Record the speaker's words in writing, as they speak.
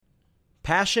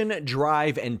Passion,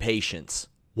 drive, and patience.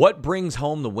 What brings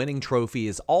home the winning trophy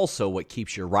is also what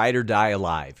keeps your ride or die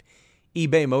alive.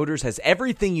 eBay Motors has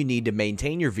everything you need to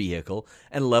maintain your vehicle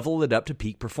and level it up to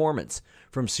peak performance.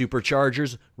 From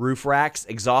superchargers, roof racks,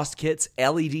 exhaust kits,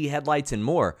 LED headlights, and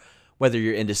more. Whether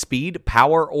you're into speed,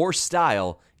 power, or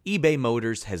style, eBay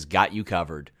Motors has got you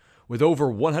covered. With over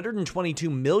 122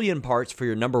 million parts for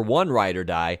your number one ride or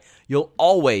die, you'll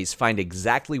always find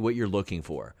exactly what you're looking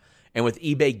for. And with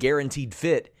eBay Guaranteed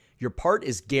Fit, your part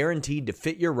is guaranteed to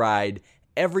fit your ride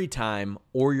every time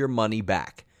or your money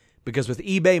back. Because with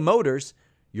eBay Motors,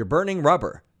 you're burning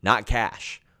rubber, not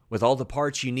cash. With all the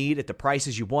parts you need at the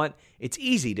prices you want, it's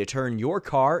easy to turn your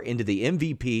car into the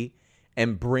MVP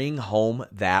and bring home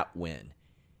that win.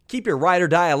 Keep your ride or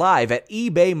die alive at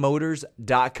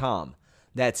ebaymotors.com.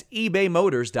 That's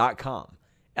ebaymotors.com.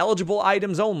 Eligible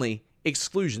items only.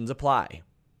 Exclusions apply.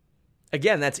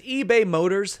 Again, that's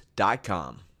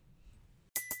ebaymotors.com.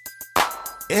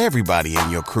 Everybody in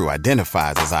your crew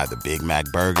identifies as either Big Mac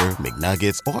Burger,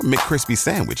 McNuggets, or McCrispy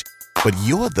Sandwich. But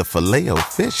you're the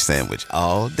Filet-O-Fish Sandwich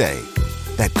all day.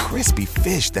 That crispy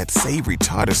fish, that savory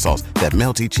tartar sauce, that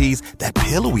melty cheese, that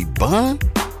pillowy bun.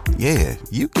 Yeah,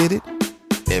 you get it.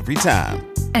 Every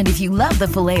time. And if you love the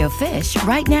Filet-O-Fish,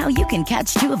 right now you can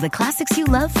catch two of the classics you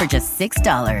love for just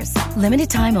 $6. Limited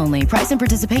time only. Price and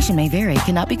participation may vary.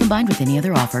 Cannot be combined with any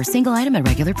other offer. Single item at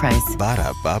regular price.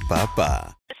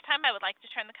 Ba-da-ba-ba-ba. This time I would like to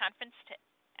turn the conference to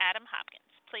Adam Hopkins.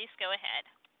 Please go ahead.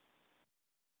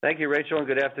 Thank you, Rachel, and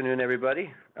good afternoon,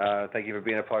 everybody. Thank you for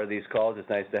being a part of these calls. It's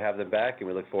nice to have them back, and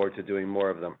we look forward to doing more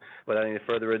of them. Without any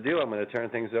further ado, I'm going to turn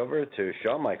things over to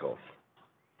Shawn Michaels.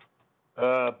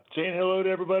 Saying hello to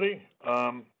everybody.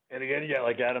 And again, yeah,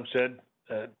 like Adam said,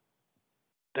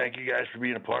 thank you guys for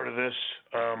being a part of this.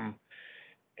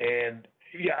 And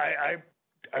yeah,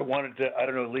 I wanted to, I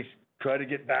don't know, at least try to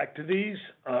get back to these.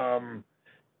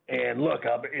 And look,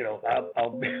 I'll be,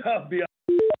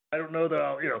 I don't know that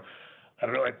I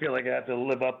don't know. I feel like I have to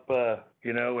live up,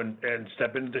 and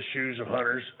step into the shoes of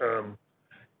Hunter's,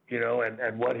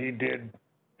 and what he did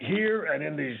here and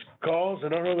in these calls. I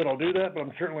don't know that I'll do that, but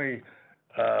I'm certainly,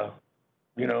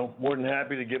 more than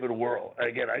happy to give it a whirl.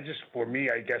 Again, for me,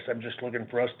 I guess I'm just looking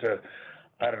for us to,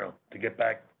 to get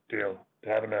back to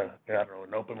having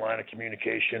an open line of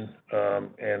communication,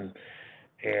 and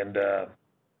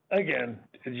again,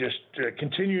 just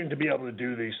continuing to be able to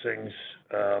do these things,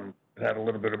 have a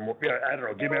little bit of more,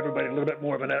 give everybody a little bit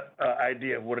more of an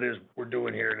idea of what it is we're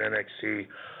doing here at NXT.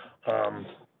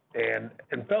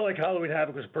 And felt like Halloween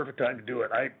Havoc was a perfect time to do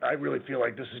it. I really feel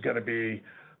like this is going to be,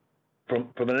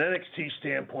 from an NXT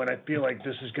standpoint, I feel like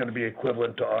this is going to be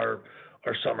equivalent to our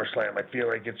SummerSlam. I feel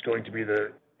like it's going to be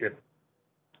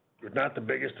if not the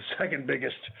biggest, the second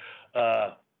biggest,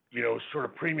 sort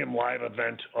of premium live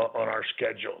event on our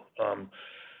schedule,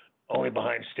 only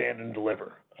behind Stand and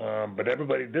Deliver. But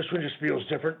everybody, this one just feels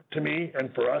different to me,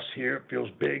 and for us here, it feels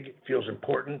big, it feels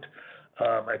important.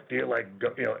 I feel like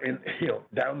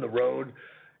down the road,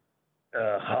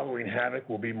 Halloween Havoc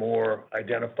will be more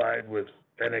identified with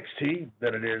NXT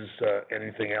than it is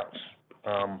anything else.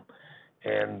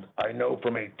 And I know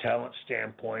from a talent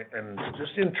standpoint, and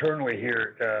just internally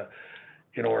here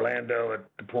in Orlando at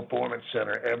the Performance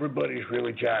Center, everybody's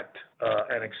really jacked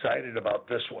and excited about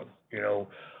this one.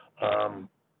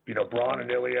 Braun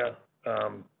and Ilya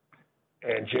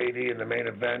and JD in the main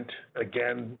event.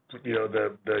 Again,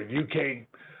 the UK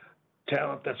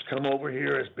talent that's come over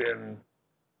here has been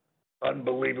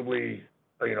unbelievably,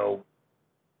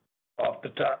 off the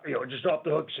top, just off the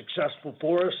hook successful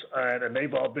for us, and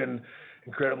they've all been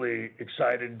incredibly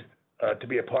excited to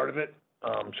be a part of it.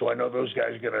 So I know those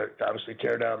guys are going to obviously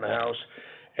tear down the house.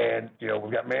 And,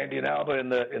 we've got Mandy and Alba in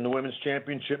the women's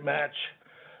championship match,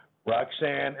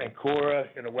 Roxanne and Cora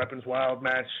in a Weapons Wild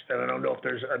match, and I don't know if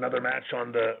there's another match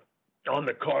on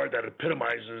the card that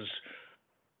epitomizes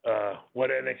what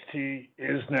NXT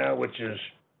is now, which is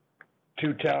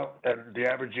two talent, and the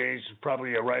average age is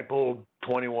probably a ripe old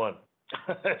 21.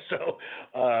 So,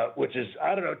 which is,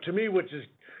 I don't know, to me,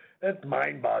 that's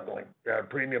mind-boggling.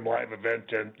 Premium live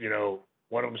event, and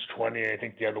one of them's 20, I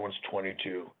think the other one's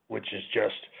 22, which is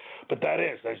just. But that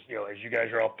is, as you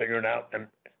guys are all figuring out, and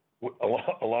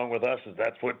along with us, is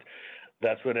that's what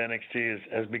NXT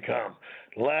has become.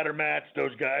 The ladder match,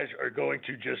 those guys are going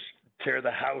to just tear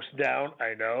the house down.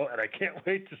 I know, and I can't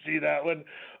wait to see that one.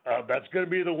 That's going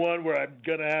to be the one where I'm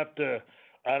going to have to,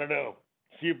 I don't know,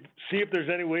 see if there's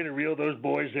any way to reel those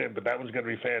boys in. But that one's going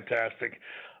to be fantastic.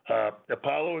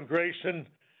 Apollo and Grayson,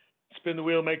 spin the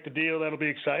wheel, make the deal. That'll be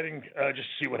exciting. Just to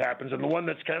see what happens. And the one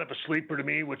that's kind of a sleeper to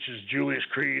me, which is Julius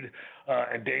Creed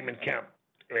and Damon Kemp.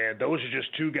 And those are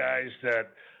just two guys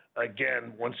that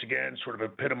once again, sort of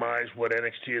epitomize what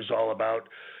NXT is all about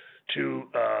to,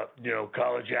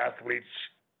 college athletes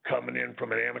coming in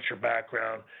from an amateur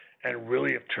background and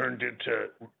really have turned into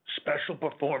special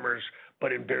performers,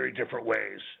 but in very different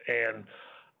ways. And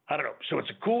I don't know. So it's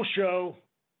a cool show,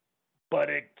 but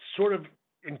it's sort of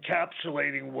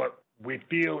encapsulating what we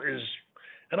feel is,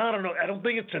 and I don't know, I don't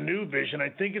think it's a new vision. I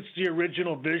think it's the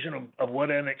original vision of what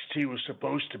NXT was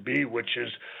supposed to be, which is,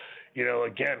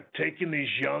 again, taking these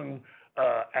young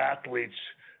athletes,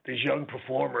 these young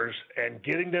performers, and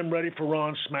getting them ready for Raw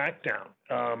and SmackDown.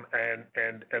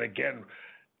 And again,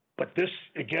 but this,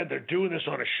 again, they're doing this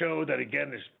on a show that,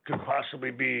 again, could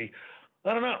possibly be,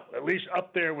 I don't know, at least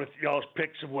up there with y'all's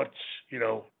picks of what's,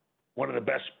 one of the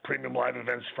best premium live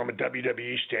events from a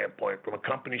WWE standpoint, from a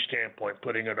company standpoint,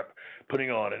 putting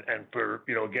on it. And for,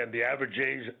 again, the average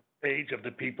age of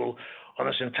the people on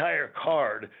this entire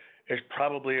card is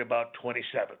probably about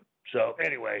 27. So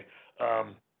anyway,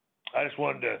 I just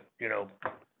wanted to,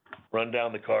 run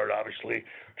down the card, obviously.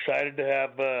 Excited to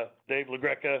have Dave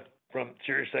LaGreca from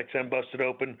SiriusXM Busted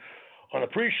Open on the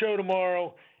pre-show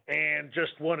tomorrow. And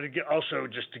just wanted to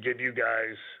to give you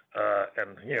guys,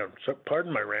 so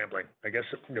pardon my rambling. I guess,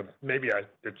 maybe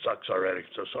it sucks already,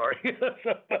 so sorry.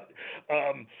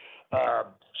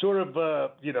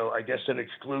 I guess an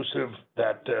exclusive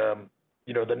that,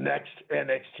 the next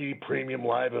NXT Premium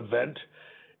Live event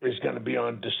is going to be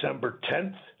on December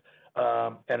 10th,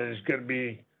 and it is going to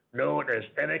be known as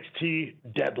NXT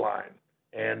Deadline.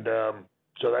 And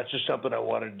so that's just something I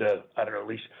wanted to, at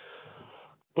least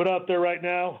put out there right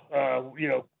now.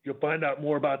 You'll find out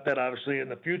more about that obviously in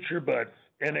the future, but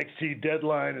NXT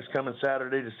Deadline is coming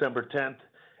Saturday, December 10th.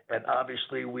 And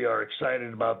obviously we are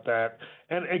excited about that.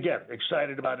 And again,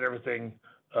 excited about everything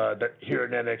that here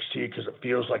in NXT because it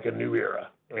feels like a new era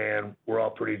and we're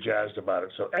all pretty jazzed about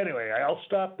it. So anyway, I'll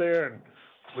stop there and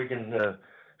we can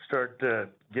start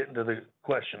getting to the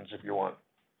questions if you want.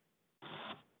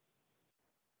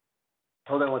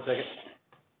 Hold on one second.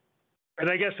 And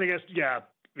I guess, yeah.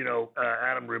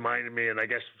 Adam reminded me, and I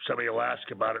guess somebody will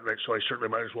ask about it, so I certainly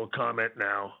might as well comment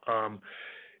now.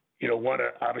 Want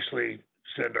to obviously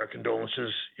send our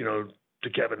condolences, to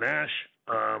Kevin Nash,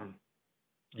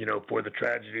 for the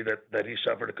tragedy that he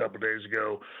suffered a couple of days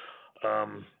ago.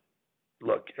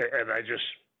 Look, and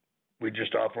we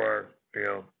just offer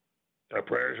our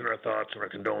prayers and our thoughts and our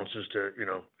condolences to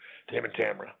him and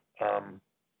Tamara.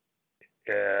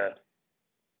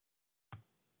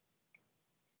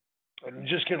 I'm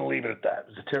just going to leave it at that.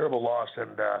 It's a terrible loss,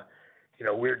 and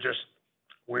we're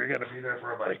going to be there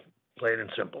for everybody, plain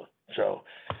and simple. So,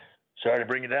 sorry to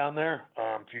bring you down there.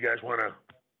 If you guys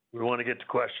we want to get to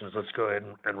questions. Let's go ahead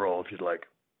and roll if you'd like.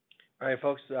 All right,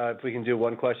 folks. If we can do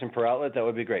one question per outlet, that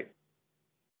would be great.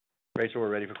 Rachel,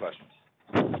 we're ready for questions.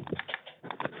 Thank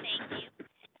you.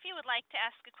 If you would like to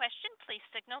ask a question, please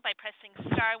signal by pressing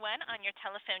star 1 on your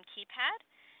telephone keypad.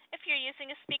 If you're using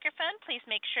a speakerphone, please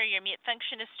make sure your mute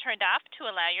function is turned off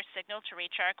to allow your signal to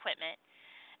reach our equipment.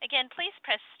 Again, please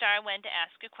press star 1 to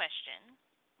ask a question.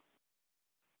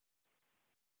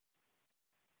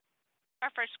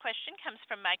 Our first question comes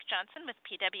from Mike Johnson with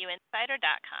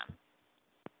PWInsider.com.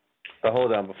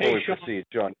 Hold on. Before we proceed,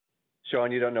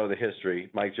 Shawn, you don't know the history.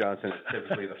 Mike Johnson is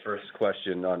typically the first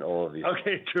question on all of these.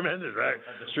 Okay, tremendous, right?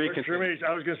 The streak continues.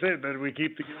 I was going to say, but we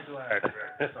keep the game alive.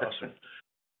 That's awesome.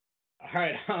 All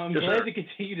right, I'm glad to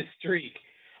continue to streak.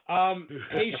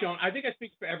 Hey, Shawn, I think I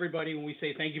speak for everybody when we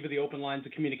say thank you for the open lines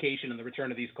of communication and the return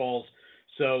of these calls.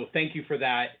 So thank you for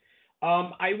that.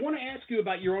 I want to ask you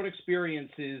about your own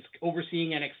experiences overseeing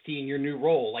NXT in your new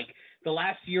role. Like the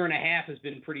last year and a half has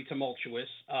been pretty tumultuous.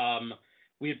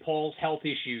 We had Paul's health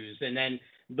issues and then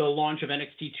the launch of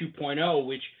NXT 2.0,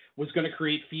 which was going to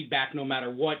create feedback no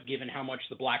matter what, given how much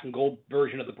the black and gold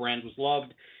version of the brand was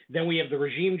loved. Then we have the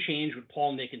regime change with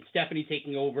Paul, Nick, and Stephanie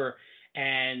taking over,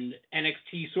 and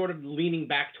NXT sort of leaning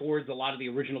back towards a lot of the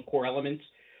original core elements.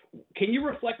 Can you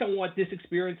reflect on what this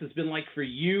experience has been like for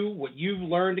you, what you've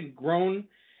learned and grown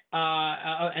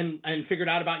and figured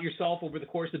out about yourself over the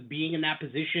course of being in that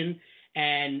position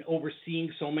and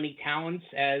overseeing so many talents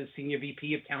as Senior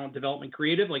VP of Talent Development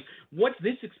Creative? Like, what's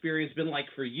this experience been like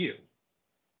for you?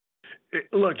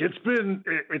 Look, it's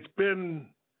been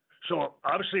so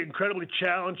obviously incredibly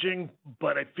challenging,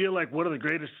 but I feel like one of the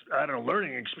greatest,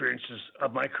 learning experiences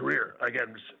of my career.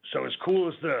 Again, so as cool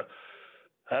as the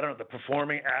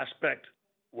performing aspect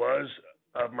was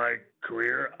of my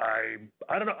career,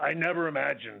 I never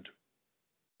imagined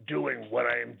doing what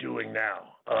I am doing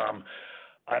now.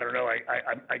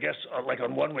 I guess like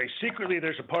on one way, secretly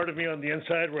there's a part of me on the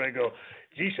inside where I go,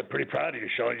 geez, I'm pretty proud of you,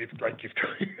 Shawn.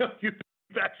 You've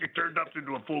actually turned up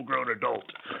into a full-grown adult.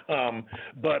 And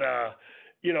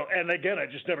again, I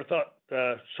just never thought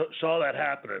saw that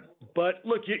happening. But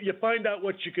look, you find out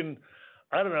what you can,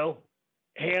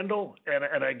 handle.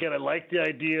 And again, I like the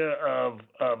idea of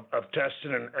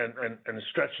testing and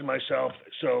stretching myself.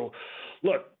 So,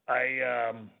 look,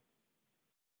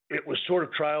 it was sort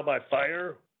of trial by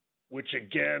fire, which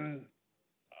again,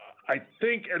 I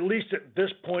think at least at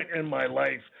this point in my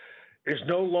life is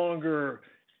no longer,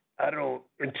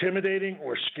 intimidating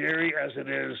or scary as it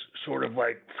is sort of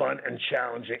like fun and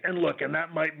challenging. And look, and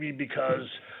that might be because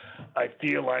I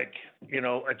feel like,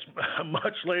 it's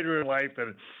much later in life.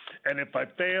 And if I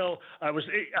fail, I was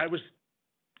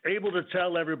able to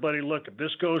tell everybody, look, if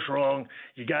this goes wrong,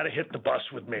 you got to hit the bus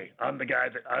with me. I'm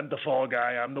the fall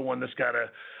guy. I'm the one that's got to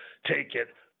take it.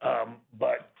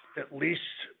 But at least,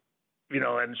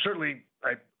 and certainly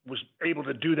I was able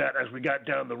to do that as we got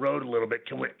down the road a little bit.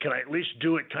 Can I at least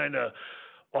do it kind of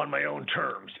on my own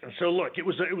terms? And so, look, it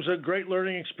was a great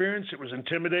learning experience. It was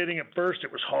intimidating at first.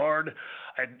 It was hard.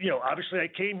 Obviously I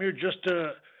came here just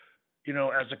to,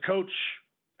 as a coach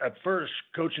at first,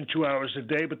 coaching 2 hours a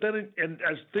day, but then and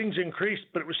as things increased,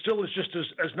 but it was still just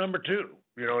as number two,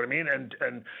 you know what I mean? And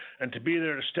to be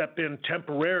there to step in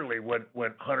temporarily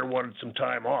when Hunter wanted some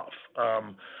time off.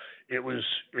 It was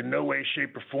in no way,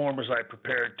 shape, or form was I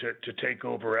prepared to take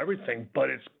over everything, but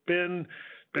it's been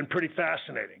pretty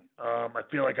fascinating. I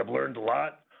feel like I've learned a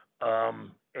lot.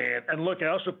 And look, I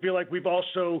also feel like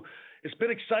it's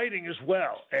been exciting as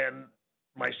well. And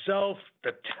myself,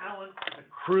 the talent, the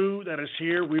crew that is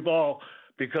here, we've all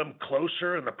become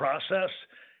closer in the process.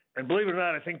 And believe it or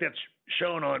not, I think that's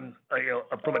shown on,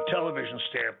 from a television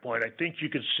standpoint. I think you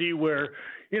could see where,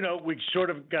 we sort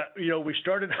of got, we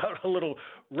started out a little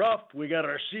rough. We got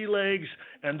our sea legs,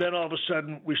 and then all of a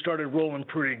sudden we started rolling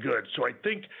pretty good. So I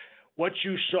think what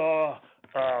you saw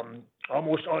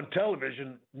almost on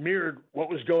television mirrored what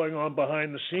was going on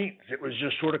behind the scenes. It was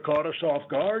just sort of caught us off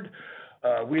guard.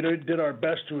 We did our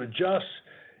best to adjust.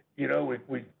 We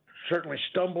certainly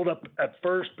stumbled up at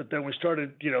first, but then we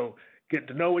started, getting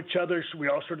to know each other. So we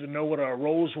all started to know what our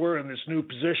roles were in these new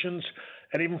positions.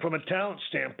 And even from a talent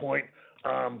standpoint,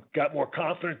 got more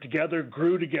confident together,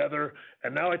 grew together.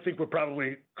 And now I think we're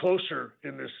probably closer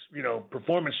in this,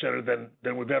 performance center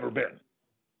than we've ever been.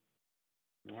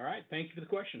 All right. Thank you for the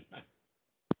question.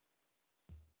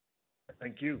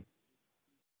 Thank you.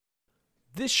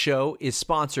 This show is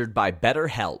sponsored by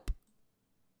BetterHelp.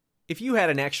 If you had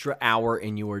an extra hour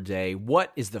in your day,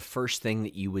 what is the first thing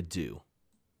that you would do?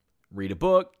 Read a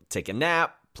book, take a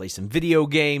nap, play some video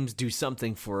games, do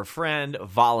something for a friend,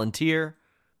 volunteer.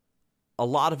 A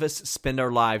lot of us spend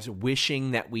our lives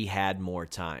wishing that we had more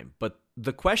time. But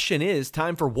the question is,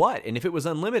 time for what? And if it was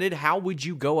unlimited, how would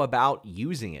you go about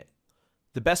using it?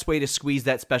 The best way to squeeze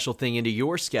that special thing into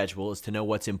your schedule is to know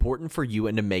what's important for you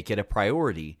and to make it a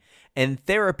priority. And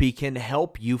therapy can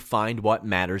help you find what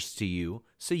matters to you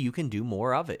so you can do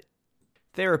more of it.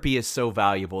 Therapy is so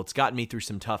valuable. It's gotten me through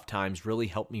some tough times, really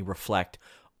helped me reflect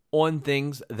on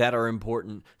things that are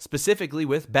important, specifically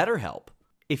with BetterHelp.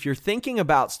 If you're thinking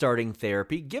about starting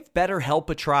therapy, give BetterHelp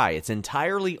a try. It's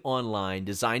entirely online,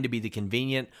 designed to be the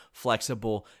convenient,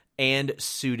 flexible, and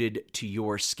suited to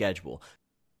your schedule.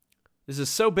 This is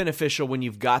so beneficial when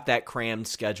you've got that crammed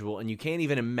schedule and you can't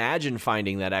even imagine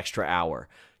finding that extra hour.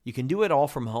 You can do it all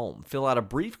from home. Fill out a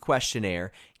brief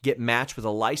questionnaire, get matched with a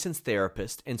licensed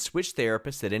therapist, and switch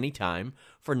therapists at any time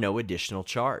for no additional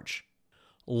charge.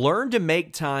 Learn to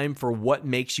make time for what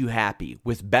makes you happy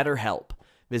with BetterHelp.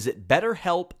 Visit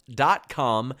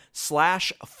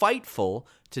BetterHelp.com/Fightful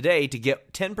today to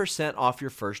get 10% off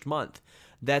your first month.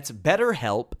 That's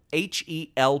BetterHelp,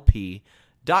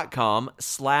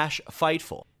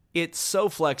 HELP.com/Fightful. It's so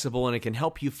flexible and it can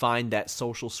help you find that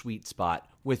social sweet spot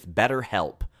with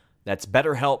BetterHelp. That's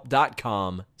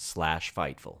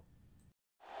BetterHelp.com/Fightful.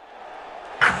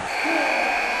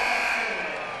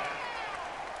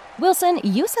 Wilson,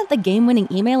 you sent the game-winning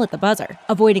email at the buzzer,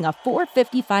 avoiding a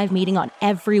 4:55 meeting on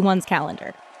everyone's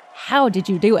calendar. How did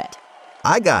you do it?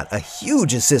 I got a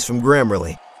huge assist from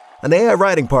Grammarly, an AI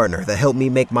writing partner that helped me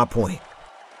make my point.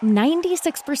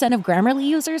 96% of Grammarly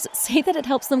users say that it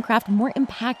helps them craft more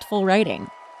impactful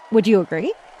writing. Would you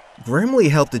agree?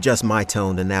 Grammarly helped adjust my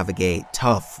tone to navigate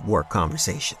tough work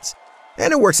conversations.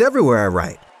 And it works everywhere I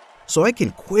write, so I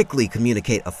can quickly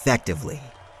communicate effectively.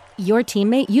 Your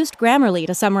teammate used Grammarly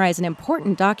to summarize an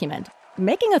important document,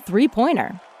 making a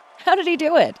 3-pointer. How did he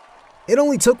do it? It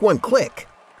only took one click.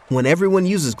 When everyone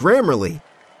uses Grammarly,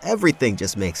 everything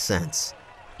just makes sense.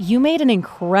 You made an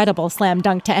incredible slam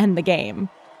dunk to end the game.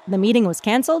 The meeting was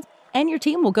canceled, and your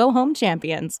team will go home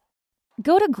champions.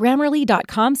 Go to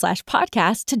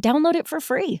grammarly.com/podcast to download it for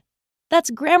free.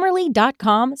 That's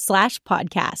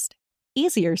grammarly.com/podcast.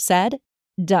 Easier said,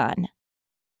 done.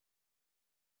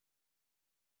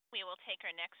 We will take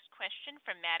our next question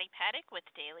from Maddie Paddock with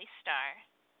Daily Star.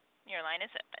 Your line is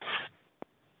open.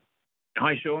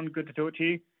 Hi, Shawn. Good to talk to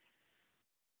you.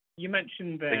 You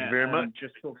mentioned there. Thank you very much.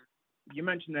 You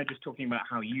mentioned there just talking about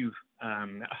how you've,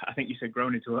 I think you said,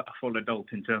 grown into a full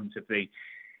adult in terms of the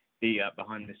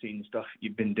behind-the-scenes stuff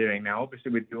you've been doing. Now,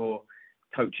 obviously, with your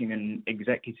coaching and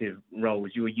executive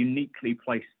roles, you're uniquely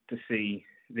placed to see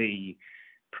the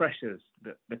pressures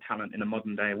that the talent in the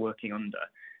modern day are working under.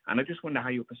 And I just wonder how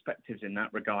your perspectives in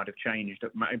that regard have changed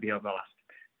maybe over the last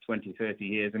 20, 30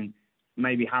 years, and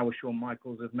maybe how a Shawn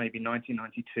Michaels of maybe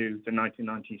 1992 to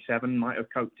 1997 might have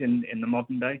coped in the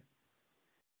modern day.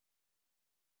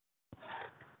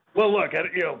 Well, look,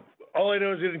 all I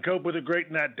know is I didn't cope with it great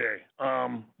in that day.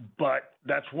 But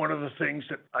that's one of the things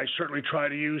that I certainly try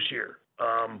to use here.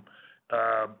 I'm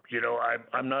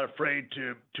not afraid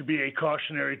to be a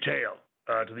cautionary tale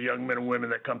to the young men and women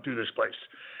that come through this place.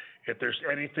 If there's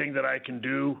anything that I can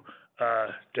do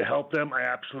to help them, I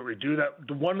absolutely do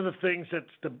that. One of the things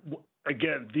that's the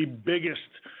biggest,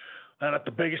 not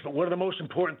the biggest, but one of the most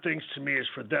important things to me is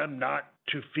for them not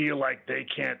to feel like they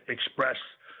can't express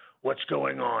what's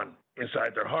going on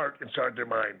inside their heart, inside their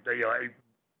mind.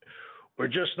 We're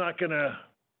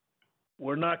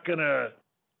not gonna,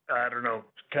 I don't know,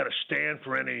 kind of stand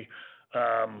for any,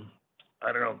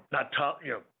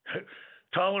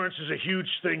 tolerance is a huge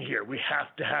thing here. We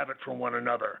have to have it for one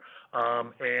another.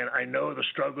 And I know the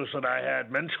struggles that I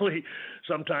had mentally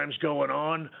sometimes going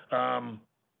on,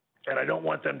 and I don't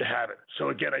want them to have it. So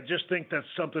again, I just think that's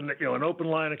something that, an open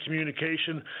line of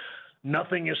communication.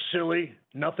 Nothing is silly.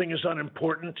 Nothing is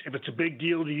unimportant. If it's a big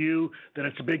deal to you, then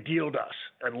it's a big deal to us,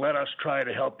 and let us try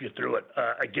to help you through it.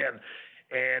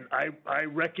 And I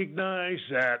recognize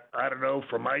that, I don't know,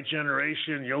 for my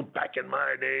generation, back in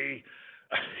my day,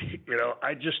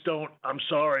 I just don't, I'm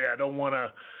sorry, I don't want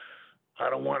to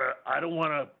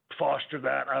foster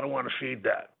that. I don't want to feed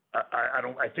that.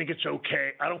 I think it's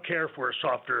okay. I don't care if we're a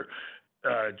softer,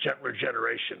 gentler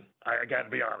generation. I got to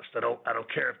be honest. I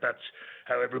don't care if that's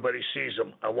how everybody sees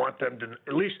them. I want them to,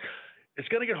 at least, it's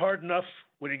going to get hard enough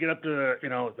when you get up to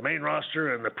the main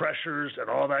roster and the pressures and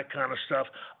all that kind of stuff.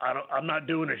 I'm not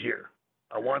doing it here.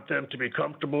 I want them to be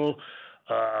comfortable.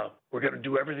 We're going to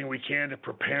do everything we can to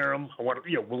prepare them.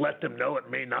 We'll let them know it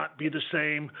may not be the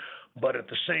same, but at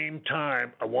the same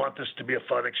time, I want this to be a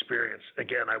fun experience.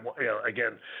 Again,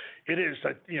 it is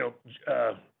like,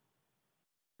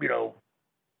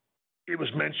 it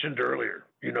was mentioned earlier,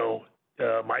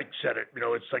 Mike said it,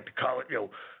 it's like a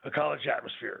college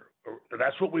atmosphere.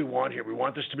 That's what we want here. We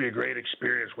want this to be a great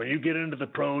experience. When you get into the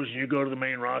pros and you go to the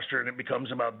main roster and it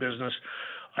becomes about business,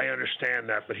 I understand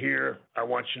that. But here, I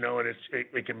want you to know it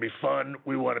can be fun.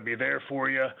 We want to be there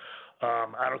for you.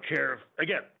 I don't care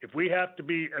if we have to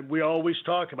be, and we always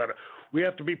talk about it, we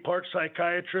have to be part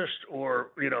psychiatrist or,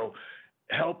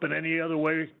 help in any other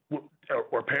way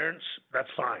or parents, that's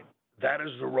fine. That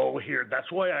is the role here.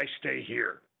 That's why I stay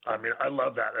here. I mean, I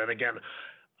love that. And again,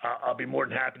 I'll be more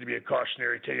than happy to be a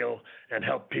cautionary tale and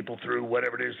help people through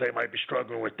whatever it is they might be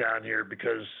struggling with down here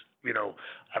because, I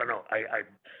don't know. I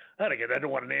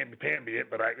don't want to namby-pamby it,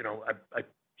 but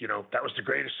that was the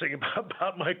greatest thing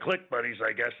about my clique buddies,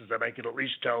 I guess, is that I could at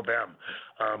least tell them.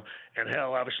 And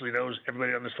hell, obviously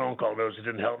everybody on this phone call knows it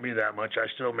didn't help me that much. I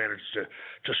still managed to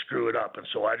screw it up. And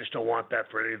so I just don't want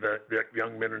that for any of the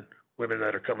young men and women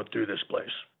that are coming through this place.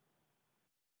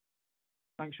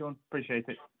 Thanks, Shawn. Appreciate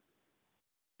it.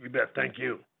 You bet. Thank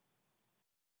you.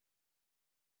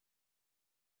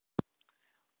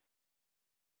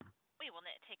 We will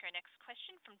take our next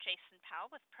question from Jason Powell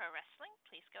with Pro Wrestling.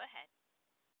 Please go ahead.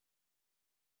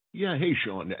 Yeah, hey,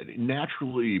 Shawn.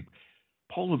 Naturally,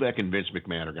 Paul Levesque and Vince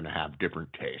McMahon are going to have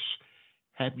different tastes.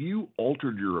 Have you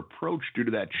altered your approach due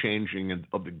to that changing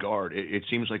of the guard? It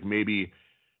seems like maybe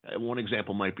one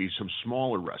example might be some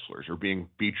smaller wrestlers are being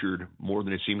featured more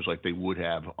than it seems like they would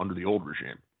have under the old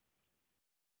regime.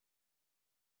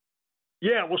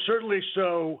 Yeah, well, certainly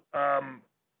so.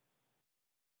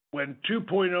 When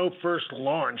 2.0 first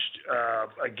launched,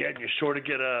 again, you sort of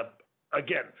get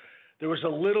there was a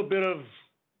little bit of,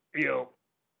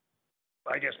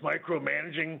 I guess,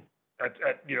 micromanaging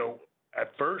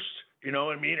at first, you know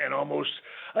what I mean? And almost,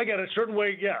 again, a certain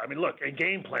way, yeah. I mean, look, a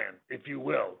game plan, if you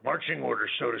will, marching orders,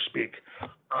 so to speak.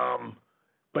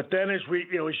 But then as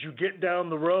you get down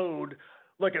the road,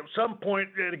 look, at some point,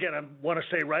 and again, I want to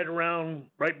say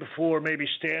right before maybe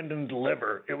Stand and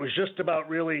Deliver, it was just about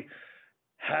really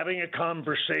having a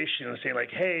conversation and saying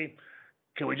like, hey,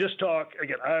 can we just talk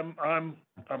again? I'm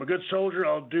a good soldier.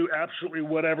 I'll do absolutely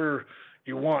whatever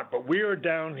you want, but we are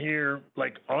down here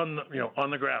like on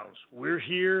the grounds. We're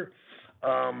here,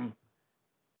 and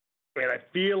I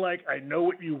feel like I know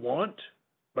what you want,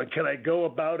 but can I go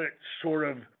about it sort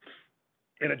of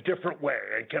in a different way?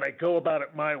 And can I go about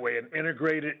it my way and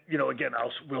integrate it? Again,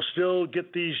 we'll still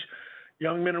get these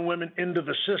young men and women into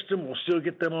the system. We'll still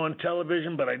get them on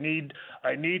television, but I need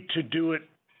to do it,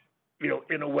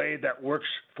 in a way that works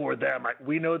for them.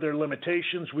 We know their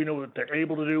limitations. We know what they're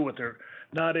able to do, what they're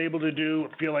not able to do.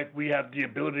 I feel like we have the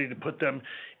ability to put them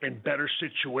in better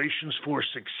situations for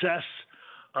success.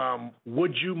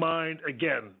 Would you mind,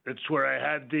 again, it's where I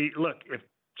had look, if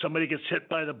somebody gets hit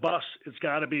by the bus, it's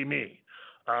got to be me.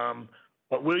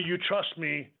 But will you trust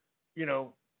me,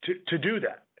 to do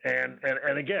that?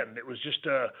 And again, it was just,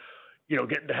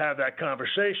 getting to have that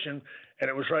conversation, and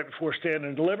it was right before Stand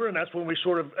and Deliver, and that's when we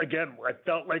sort of, again, I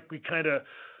felt like we kind of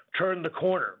turned the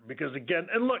corner because, again,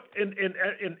 and look,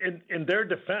 in their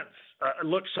defense,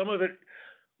 look, some of it,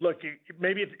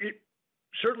 maybe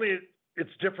certainly it's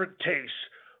different tastes,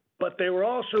 but they were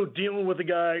also dealing with a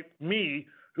guy, me,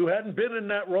 who hadn't been in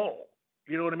that role.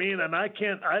 You know what I mean? And I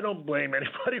don't blame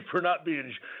anybody for not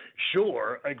being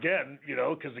sure, again,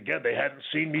 because, again, they hadn't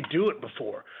seen me do it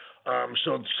before.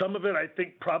 So some of it, I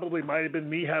think, probably might have been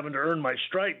me having to earn my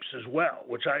stripes as well,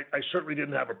 which I certainly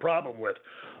didn't have a problem with.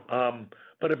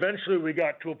 But eventually we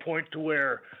got to a point to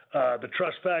where the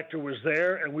trust factor was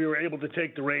there, and we were able to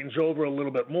take the reins over a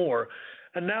little bit more.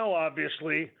 And now,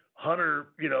 obviously, Hunter,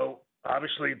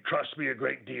 obviously trusts me a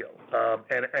great deal,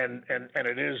 and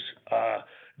it is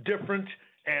different.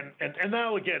 And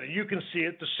now again, you can see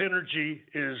it. The synergy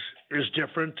is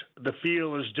different. The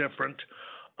feel is different.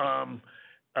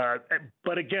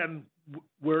 But again,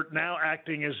 we're now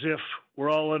acting as if we're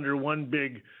all under one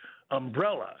big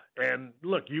umbrella. And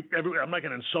look, I'm not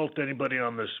going to insult anybody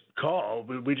on this call.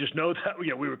 We just know that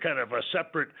we were kind of a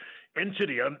separate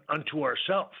entity unto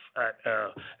ourselves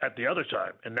at the other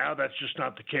time. And now that's just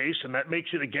not the case. And that makes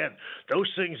it, again,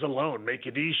 those things alone make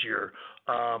it easier.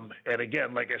 And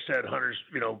again, like I said, Hunter's,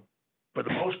 for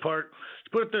the most part,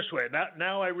 let's put it this way.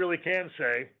 Now I really can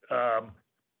say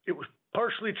it was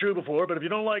partially true before, but if you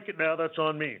don't like it now, that's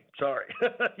on me. Sorry.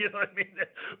 You know what I mean?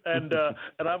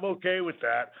 And I'm okay with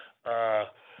that.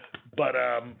 But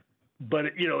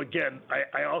again,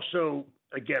 I also,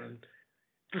 again,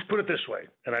 just put it this way,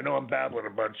 and I know I'm babbling a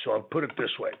bunch, so I'll put it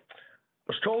this way. I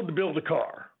was told to build a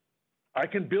car. I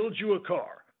can build you a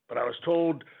car, but I was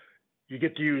told you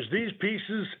get to use these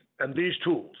pieces and these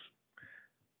tools.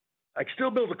 I can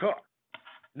still build a car.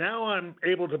 Now I'm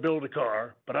able to build a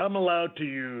car, but I'm allowed to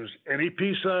use any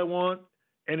piece I want,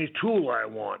 any tool I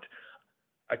want.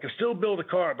 I can still build a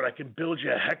car, but I can build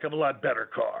you a heck of a lot better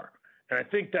car. And I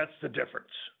think that's the difference.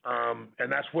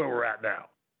 And that's where we're at now.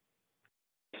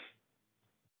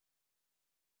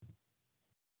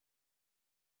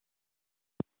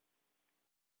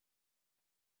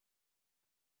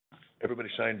 Everybody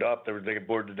signed off. They were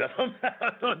bored to death on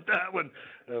that one.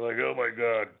 They're like, oh, my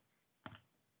God.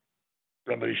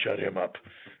 Somebody shut him up.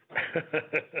 And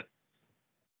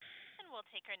we'll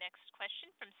take our next question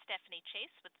from Stephanie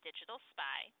Chase with Digital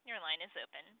Spy. Your line is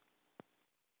open.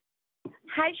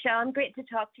 Hi, Shawn. Great to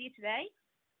talk to you today.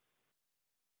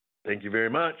 Thank you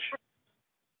very much.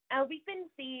 We've been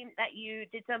seeing that you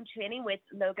did some training with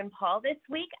Logan Paul this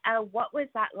week. What was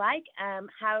that like?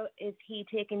 How is he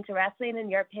taking to wrestling, in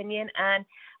your opinion? And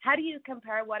how do you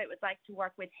compare what it was like to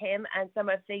work with him and some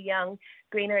of the young,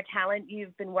 greener talent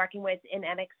you've been working with in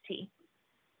NXT?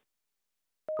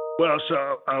 Well,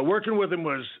 so working with him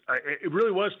it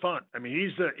really was fun. I mean,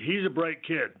 he's a bright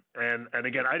kid, and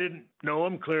again, I didn't know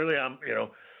him clearly. I'm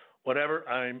whatever.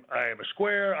 I am a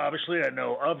square. Obviously, I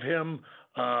know of him,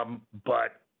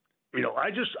 but.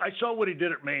 I saw what he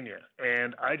did at Mania,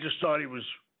 and I just thought he was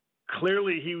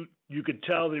clearly you could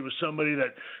tell that he was somebody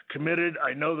that committed.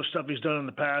 I know the stuff he's done in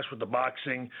the past with the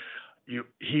boxing.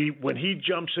 When he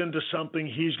jumps into something,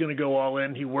 he's going to go all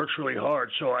in. He works really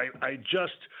hard. So I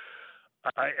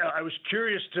was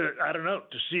curious to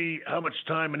see how much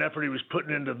time and effort he was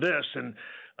putting into this. And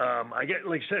like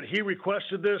I said, he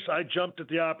requested this. I jumped at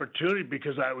the opportunity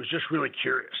because I was just really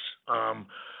curious.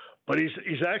 But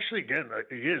he's actually, again,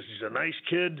 he's a nice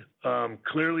kid.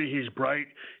 Clearly he's bright.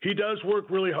 He does work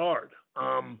really hard.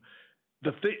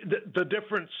 The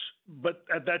difference, but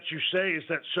that you say is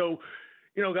that, so,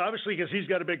 obviously because he's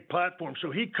got a big platform,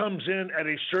 so he comes in at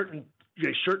a certain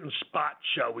spot,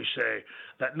 shall we say,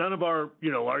 that none of our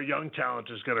young talent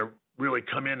is going to really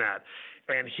come in at.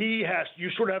 And you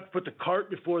sort of have to put the cart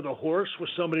before the horse with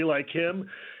somebody like him.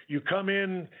 You come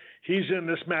in, he's in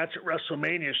this match at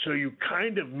WrestleMania, so you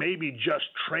kind of maybe just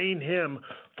train him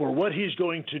for what he's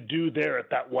going to do there at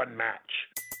that one match.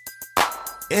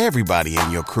 Everybody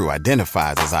in your crew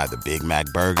identifies as either Big Mac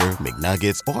Burger,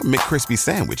 McNuggets, or McCrispy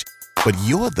Sandwich. But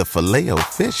you're the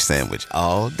Filet-O-Fish Sandwich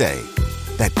all day.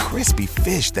 That crispy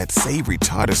fish, that savory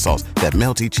tartar sauce, that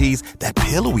melty cheese, that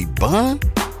pillowy bun.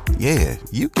 Yeah,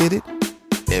 you get it.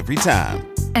 Every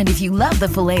time. And if you love the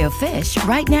Filet-O-Fish,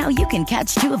 right now you can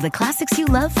catch two of the classics you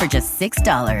love for just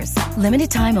 $6.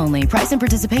 Limited time only. Price and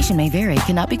participation may vary.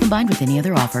 Cannot be combined with any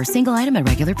other offer. Single item at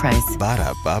regular price.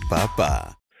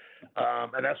 Ba-da-ba-ba-ba.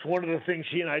 And that's one of the things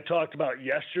he and I talked about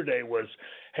yesterday was,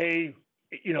 hey,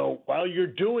 while you're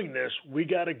doing this, we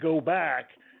got to go back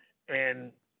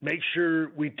and make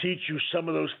sure we teach you some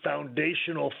of those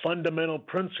foundational, fundamental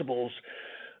principles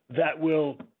that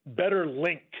will better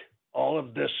link all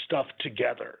of this stuff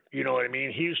together. You know what I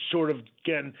mean? He's sort of,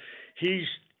 again,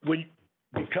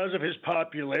 because of his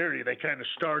popularity, they kind of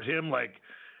start him like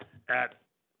at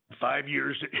 5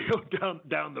 years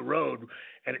down the road,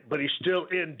 but he's still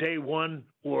in day one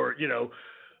or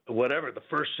whatever the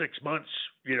first 6 months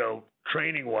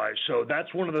training wise. So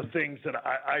that's one of the things that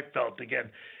I felt, again,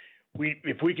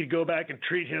 if we could go back and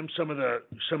treat him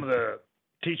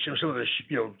teach him some of the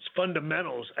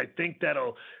fundamentals, I think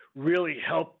that'll really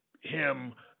help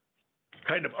him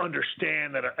kind of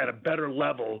understand at a better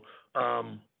level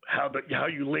how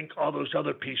you link all those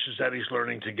other pieces that he's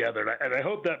learning together, and I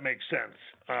hope that makes sense.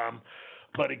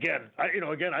 But again, I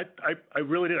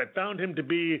really did. I found him to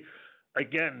be,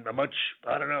 again,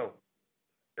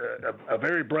 a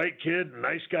very bright kid, a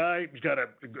nice guy. He's got a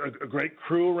great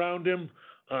crew around him.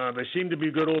 They seem to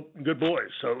be good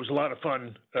boys. So it was a lot of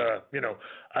fun.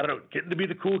 Getting to be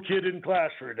the cool kid in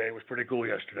class for a day was pretty cool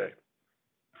yesterday.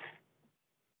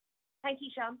 Thank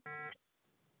you, Shawn.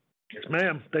 Yes,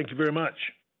 ma'am. Thank you very much.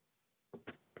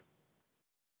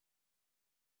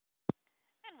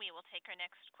 And we will take our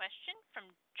next question from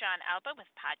John Alba with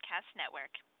Podcast Network.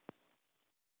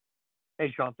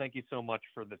 Hey, Shawn, thank you so much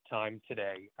for the time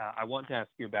today. I want to ask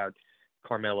you about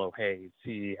Carmelo Hayes.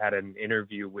 He had an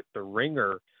interview with The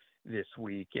Ringer this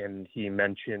week, and he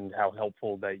mentioned how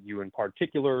helpful that you in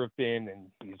particular have been, and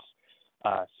he's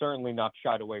certainly not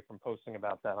shied away from posting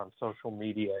about that on social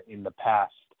media in the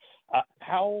past.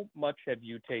 How much have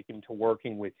you taken to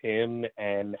working with him,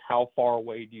 and how far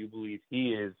away do you believe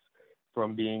he is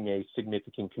from being a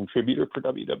significant contributor for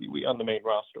WWE on the main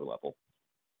roster level?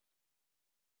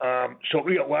 I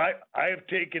have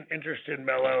taken interest in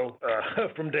Melo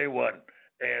from day one,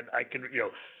 and I can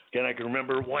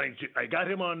remember I got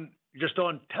him on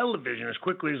television as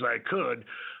quickly as I could,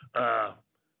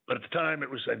 but at the time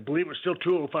I believe it was still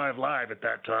 205 Live at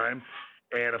that time,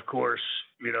 and of course,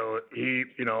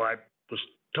 I was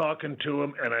talking to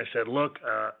him, and I said, look,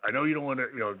 I know you don't want to,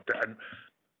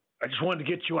 I just wanted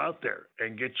to get you out there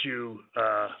and get you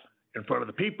in front of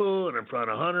the people and in front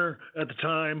of Hunter at the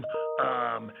time.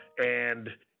 And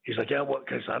he's like, yeah, well,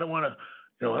 because I don't want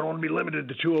to be limited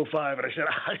to 205. And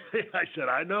I said,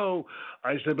 I know.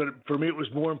 I said, but for me, it was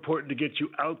more important to get you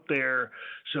out there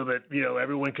so that,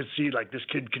 everyone could see like this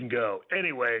kid can go.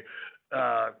 Anyway,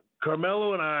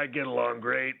 Carmelo and I get along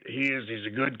great. He's a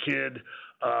good kid.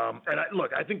 And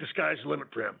I think the sky's the limit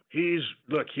for him. He's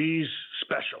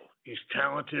special. He's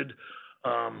talented.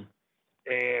 And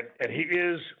he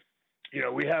is,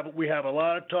 we have a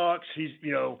lot of talks. He's,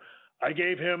 I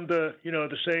gave him the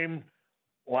same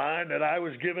line that I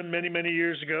was given many, many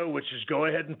years ago, which is go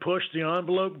ahead and push the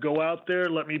envelope, go out there,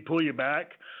 let me pull you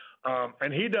back.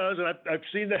 And he does, and I've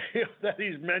seen that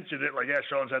he's mentioned it. Like, yeah,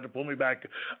 Shawn's had to pull me back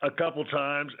a couple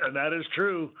times, and that is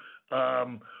true.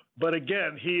 But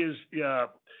again, he's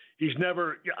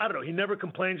never, he never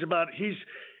complains about it.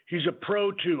 He's a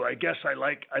pro too. I guess I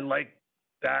like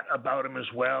that about him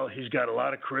as well. He's got a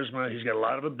lot of charisma. He's got a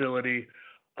lot of ability.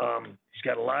 He's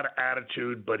got a lot of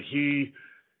attitude, but he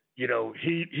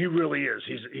really is.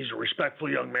 He's a respectful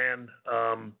young man.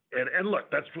 And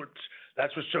look, that's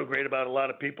what's so great about a lot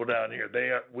of people down here.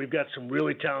 We've got some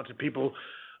really talented people.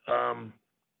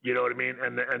 You know what I mean?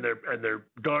 And they're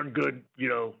darn good,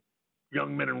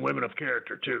 young men and women of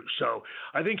character too. So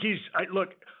I think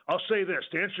I'll say this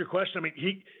to answer your question. I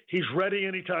mean, he's ready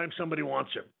anytime somebody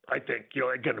wants him. I think,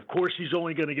 again, of course, he's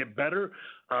only going to get better.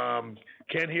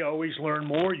 Can he always learn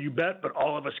more? You bet, but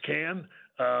all of us can.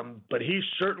 But he's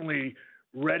certainly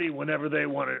ready whenever they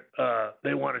want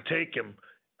to take him,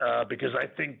 because I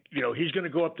think, he's going to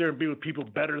go up there and be with people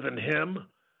better than him.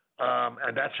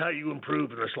 And that's how you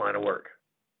improve in this line of work.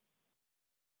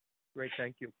 Great.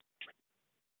 Thank you.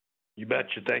 You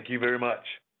betcha. Thank you very much.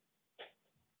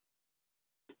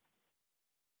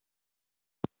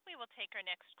 We will take our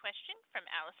next question from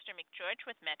Alistair McGeorge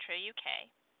with Metro UK.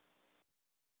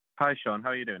 Hi, Shawn. How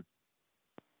are you doing?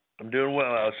 I'm doing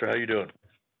well, Alistair. How you doing?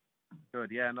 Good.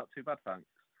 Yeah, not too bad, thanks.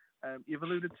 You've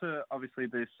alluded to, obviously,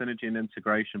 the synergy and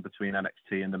integration between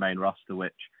NXT and the main roster,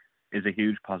 which is a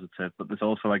huge positive. But there's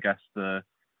also, I guess, the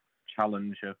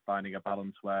challenge of finding a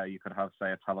balance where you could have,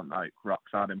 say, a talent like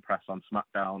Roxanne impress on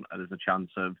SmackDown, and there's a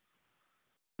chance of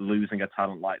losing a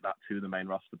talent like that to the main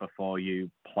roster before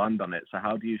you planned on it. So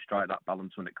how do you strike that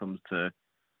balance when it comes to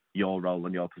your role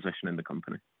and your position in the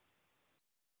company?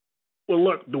 Well,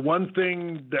 look, the one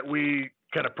thing that we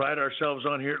kind of pride ourselves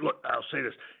on here, look, I'll say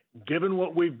this, given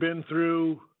what we've been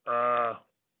through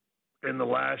in the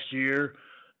last year,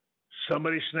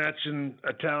 somebody snatching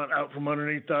a talent out from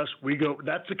underneath us, we go,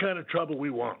 that's the kind of trouble we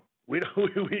want. We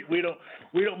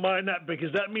don't mind that,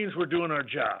 because that means we're doing our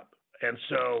job. And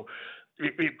so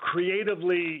it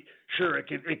creatively, sure,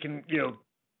 it can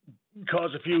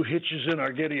cause a few hitches in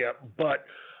our giddy up, but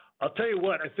I'll tell you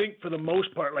what, I think for the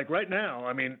most part, like right now,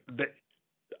 I mean,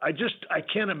 I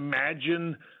can't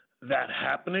imagine that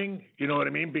happening. You know what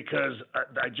I mean? Because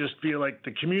I just feel like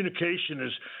the communication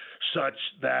is such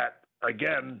that,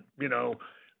 again,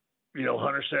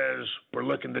 Hunter says, we're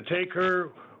looking to take her.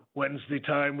 When's the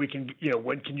time we can,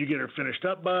 when can you get her finished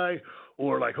up by?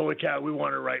 Or like, holy cow, we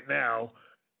want her right now.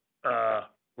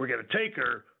 We're going to take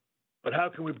her. But how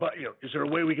can we, is there a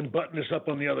way we can button this up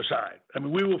on the other side? I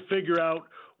mean, we will figure out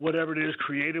whatever it is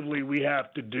creatively we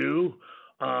have to do.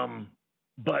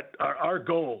 But our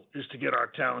goal is to get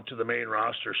our talent to the main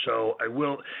roster. So I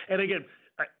will, and again,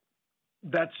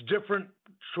 that's different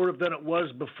sort of than it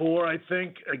was before, I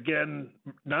think. Again,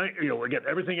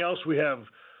 everything else we have,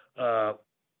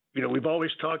 we've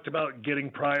always talked about getting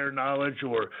prior knowledge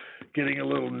or getting a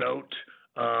little note,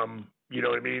 you know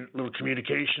what I mean, a little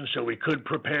communication so we could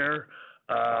prepare.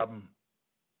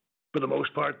 For the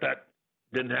most part, that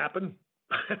didn't happen.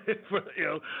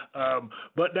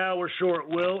 But now we're sure it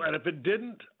will. And if it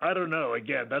didn't, I don't know.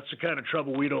 Again, that's the kind of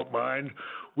trouble we don't mind.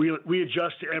 We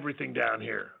adjust to everything down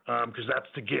here because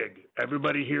that's the gig.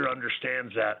 Everybody here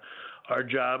understands that. Our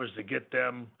job is to get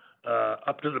them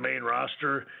up to the main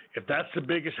roster. If that's the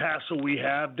biggest hassle we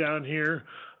have down here,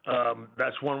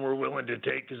 that's one we're willing to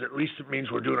take because at least it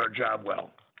means we're doing our job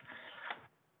well.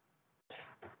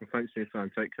 Well, thanks for your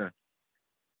time. Take care.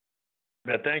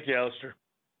 Yeah, thank you, Alistair.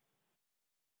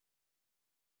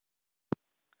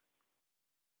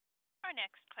 Our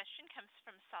next question comes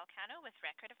from Saul Cano with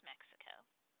Record of Mexico.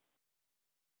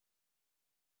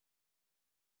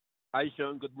 Hi,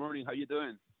 Shawn. Good morning. How you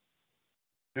doing?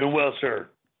 Doing well, sir.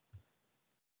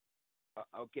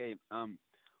 Okay.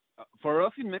 For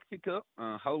us in Mexico,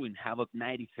 Halloween Havoc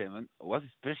 97 was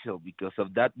special because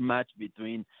of that match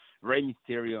between Rey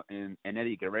Mysterio and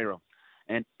Eddie Guerrero.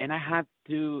 And I have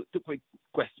two quick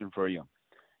questions for you.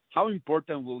 How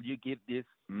important will you give this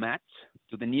match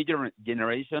to the new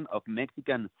generation of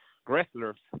Mexican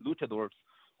wrestlers, luchadors,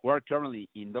 who are currently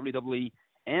in WWE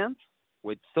and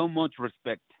with so much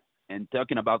respect and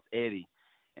talking about Eddie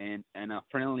and a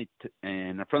friendly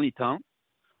tone?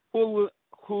 Who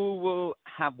will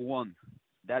have won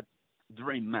that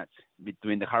dream match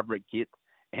between the Heartbreak Kid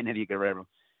and Eddie Guerrero?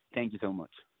 Thank you so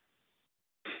much.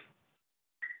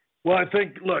 Well, I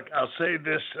think, look, I'll say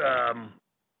this.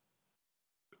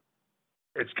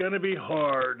 It's going to be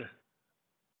hard,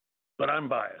 but I'm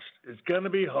biased. It's going to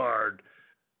be hard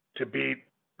to beat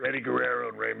Eddie Guerrero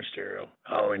and Rey Mysterio,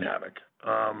 Halloween Havoc,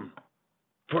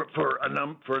 for a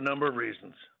number of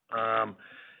reasons. I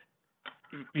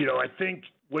think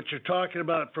what you're talking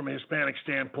about from a Hispanic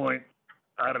standpoint,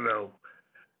 I don't know.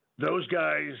 Those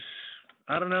guys,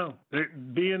 I don't know. They're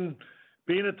being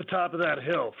at the top of that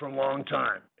hill for a long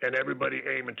time and everybody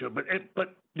aiming to it.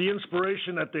 But the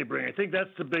inspiration that they bring, I think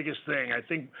that's the biggest thing. I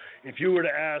think if you were to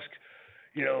ask,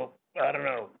 I don't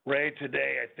know, Ray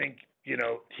today, I think, he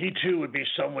too would be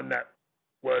someone that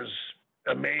was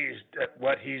amazed at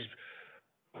what he's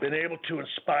been able to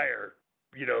inspire,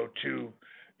 to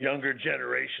younger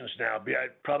generations now,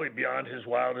 probably beyond his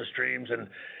wildest dreams.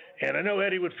 And I know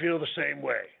Eddie would feel the same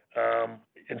way.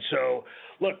 And so,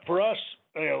 look, for us,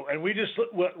 and we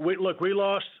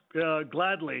lost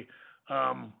gladly,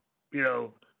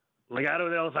 Legado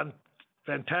del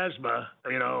Fantasma,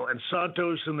 and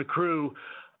Santos and the crew,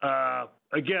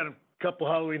 again, a couple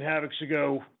Halloween Havocs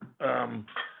ago,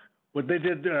 what they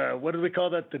did, what do they call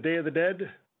that? The Day of the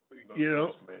Dead?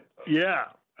 Yeah.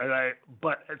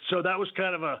 So that was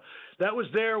that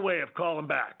was their way of calling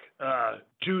back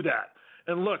to that.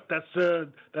 And look,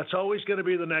 that's always going to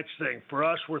be the next thing. For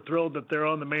us, we're thrilled that they're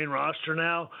on the main roster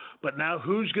now. But now,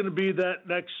 who's going to be that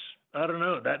next? I don't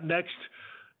know. That next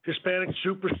Hispanic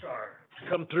superstar to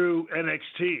come through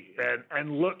NXT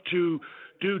and look to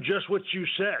do just what you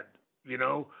said. You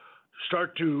know,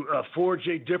 start to forge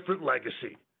a different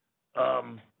legacy.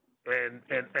 And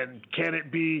can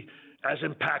it be as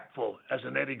impactful as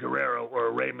an Eddie Guerrero or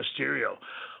a Rey Mysterio?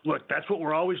 Look, that's what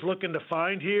we're always looking to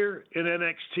find here in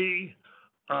NXT.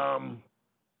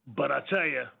 But I tell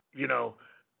you, you know,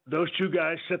 those two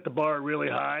guys set the bar really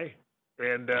high,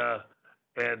 and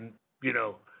you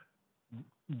know,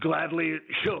 gladly, you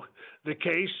know, the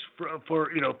case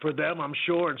for you know, for them, I'm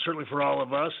sure, and certainly for all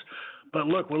of us. But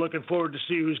look, we're looking forward to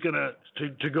see who's gonna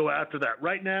to go after that.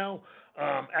 Right now,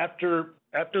 after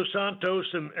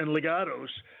Santos and Legados,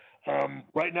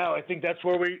 right now I think that's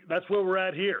where we're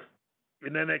at here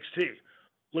in NXT,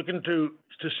 looking to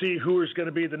see who is going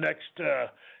to be the next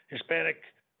Hispanic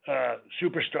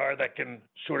superstar that can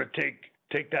sort of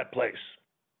take that place.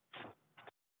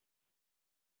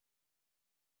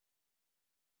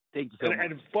 Thank you so much.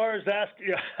 And as far as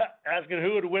asking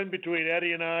who would win between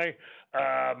Eddie and I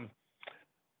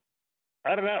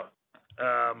don't know.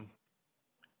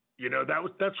 You know,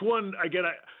 that's one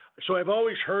so I've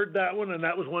always heard that one, and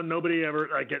that was one nobody ever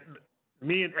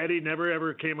me and Eddie never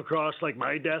ever came across like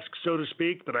my desk, so to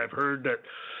speak. But I've heard that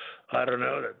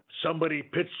that somebody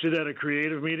pitched it at a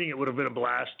creative meeting. It would have been a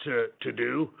blast to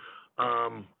do.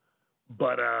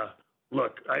 But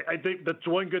look, I think that's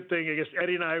one good thing. I guess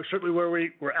Eddie and I, certainly where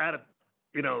we were at it,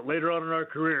 you know, later on in our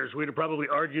careers, we'd have probably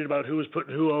argued about who was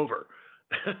putting who over.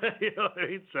 You know what I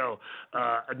mean? So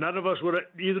none of us would have,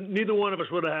 neither one of us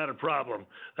would have had a problem.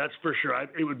 That's for sure.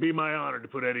 It would be my honor to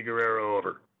put Eddie Guerrero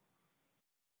over.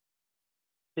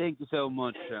 Thank you so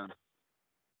much, Shawn.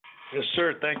 Yes,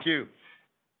 sir. Thank you.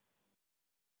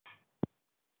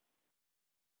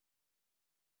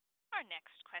 Our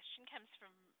next question comes from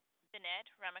Vinod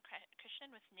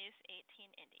Ramakrishnan with News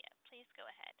 18 India. Please go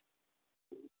ahead.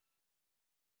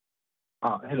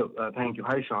 Hello. Thank you.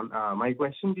 Hi, Shawn. My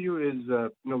question to you is,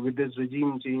 with this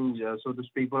regime change, so to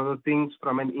speak, one of the things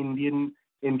from an Indian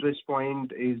interest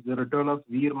point is the return of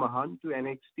Veer Mahan to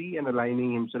NXT and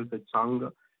aligning himself with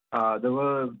Sangha. There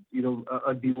were,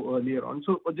 a deal earlier on.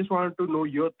 So I just wanted to know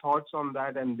your thoughts on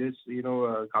that and this,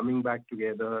 coming back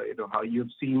together, how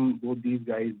you've seen both these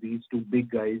guys, these two big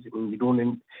guys. I mean, we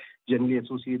don't generally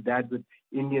associate that with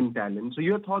Indian talent. So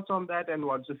your thoughts on that, and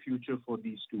what's the future for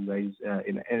these two guys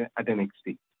at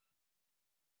NXT?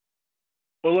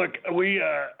 Well, look,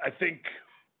 I think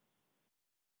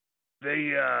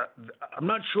they, I'm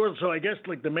not sure. So I guess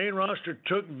like the main roster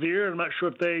took Veer. I'm not sure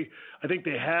if I think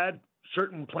they had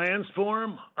certain plans for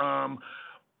him.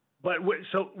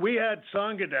 So we had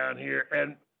Sangha down here,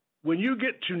 and when you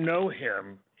get to know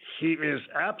him, he is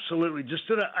absolutely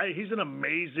he's an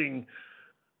amazing,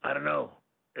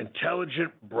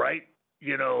 intelligent, bright,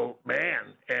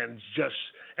 man. And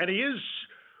he is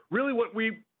really what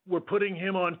we were putting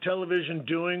him on television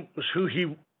doing was who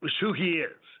he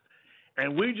is.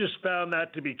 And we just found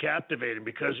that to be captivating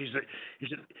because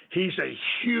he's a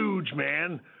huge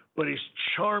man, but he's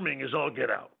charming as all get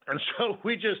out. And so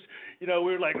we just, we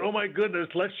were like, oh my goodness,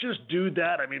 let's just do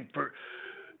that. I mean,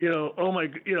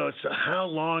 it's how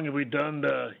long have we done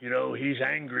he's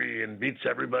angry and beats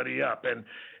everybody up. And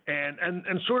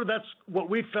sort of that's what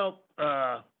we felt,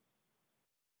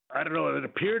 it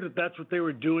appeared that that's what they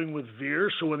were doing with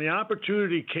Veer. So when the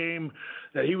opportunity came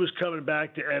that he was coming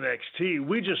back to NXT,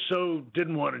 we just so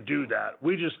didn't want to do that.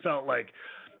 We just felt like,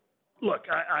 look,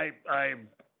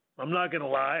 I'm not going to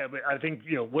lie. I think,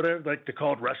 whatever, like they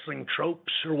call it wrestling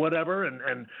tropes or whatever.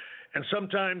 And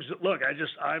sometimes, look,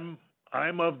 I'm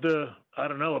of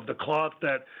the cloth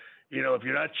that, if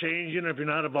you're not changing, if you're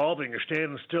not evolving, you're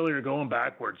standing still, you're going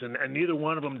backwards. And neither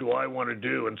one of them do I want to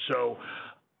do. And so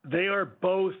they are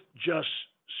both just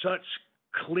such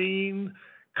clean,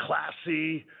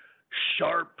 classy,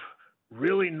 sharp,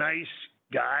 really nice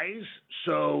guys.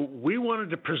 So we wanted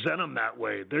to present them that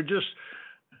way. They're just,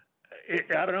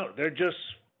 they're just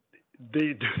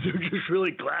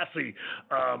really classy.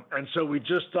 And so we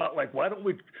just thought, like, why don't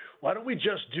we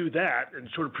just do that and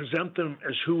sort of present them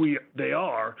as who they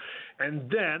are? And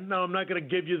then, now I'm not going to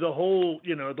give you the whole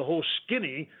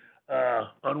skinny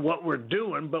on what we're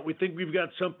doing, but we think we've got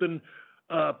something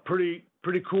pretty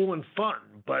cool and fun.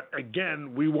 But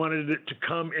again, we wanted it to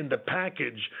come in the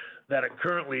package that it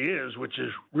currently is, which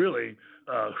is really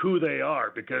who they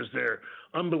are, because they're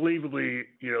unbelievably,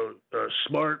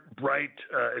 smart, bright,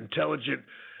 intelligent,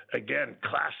 again,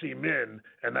 classy men,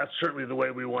 and that's certainly the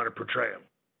way we want to portray them.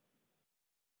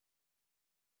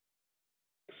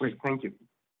 Great. Thank you.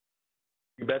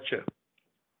 You betcha.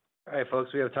 All right,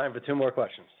 folks, we have time for 2 more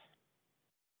questions.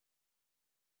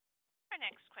 Our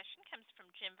next question comes from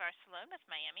Jim Barcelona with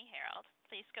Miami Herald.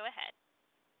 Please go ahead.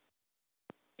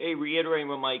 Hey, reiterating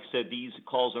what Mike said, these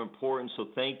calls are important, so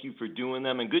thank you for doing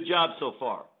them, and good job so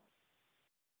far.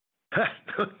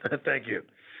 Thank you.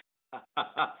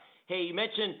 Hey, you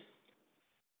mentioned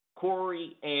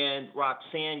Corey and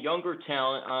Roxanne, younger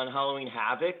talent on Halloween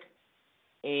Havoc,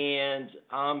 and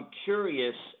I'm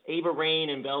curious, Ava Rain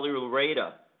and Valerie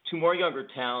Laredo, 2 more younger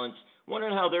talents,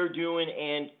 wondering how they're doing,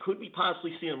 and could we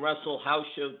possibly see them wrestle House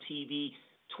Show TV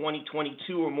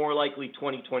 2022 or more likely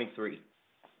 2023?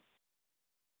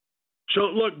 So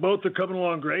look, both are coming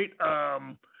along great.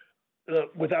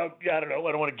 Without, I don't know,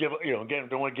 I don't want to give, again,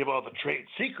 don't want to give all the trade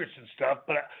secrets and stuff,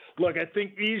 but look, I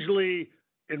think easily,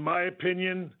 in my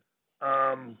opinion,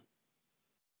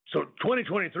 so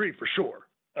 2023 for sure.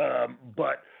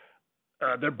 But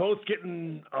they're both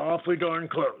getting awfully darn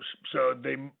close. So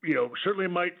they, certainly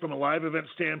might from a live event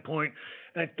standpoint.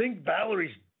 And I think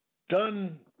Valerie's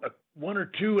done 1 or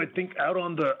 2, I think, out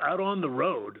on the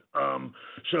road.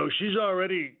 So she's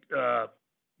already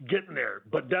getting there.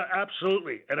 But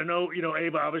absolutely. And I know,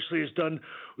 Ava obviously has done.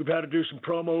 We've had to do some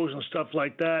promos and stuff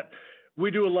like that.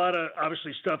 We do a lot of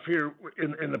obviously stuff here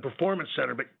in the Performance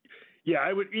Center. But yeah,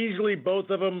 I would easily both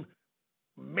of them.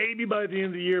 Maybe by the end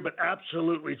of the year, but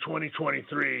absolutely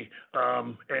 2023,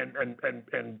 and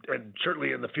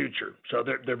certainly in the future. So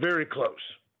they're very close.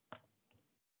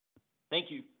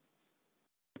 Thank you.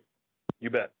 You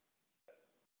bet.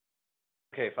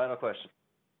 Okay, final question.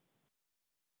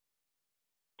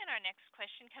 And our next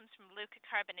question comes from Luca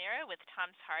Carbonero with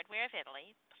Tom's Hardware of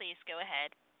Italy. Please go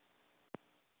ahead.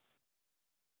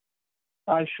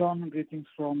 Hi, Shawn. Greetings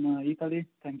from Italy.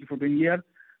 Thank you for being here.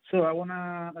 So I want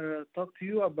to talk to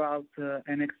you about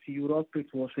NXT Europe. It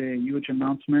was a huge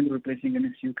announcement replacing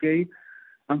NXT UK.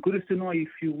 I'm curious to know if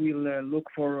you will look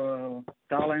for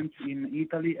talent in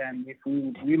Italy, and if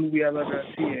will we ever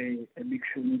see a big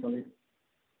show in Italy?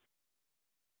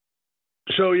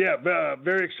 So yeah,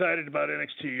 very excited about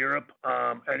NXT Europe.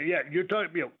 And yeah, you're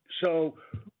talking. So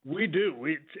we do.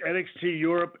 NXT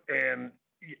Europe, and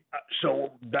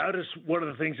so that is one of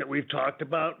the things that we've talked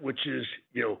about, which is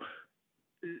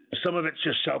some of it's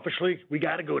just selfishly, we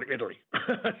got to go to Italy.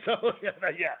 So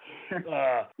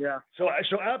yeah. So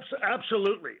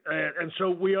absolutely, and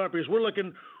so we are, because we're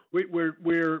looking.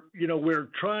 We're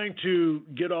trying to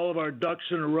get all of our ducks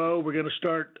in a row. We're going to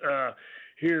start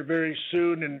here very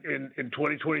soon in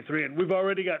 2023, and we've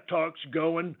already got talks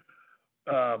going.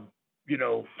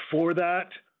 For that,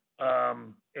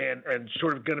 and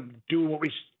sort of going to do what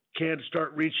we can to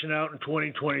start reaching out in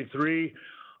 2023.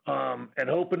 And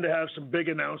hoping to have some big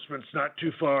announcements not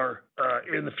too far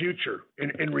in the future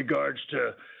in regards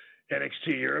to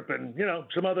NXT Europe and,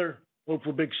 some other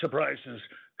hopeful big surprises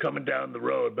coming down the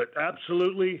road. But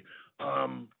absolutely,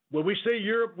 when we say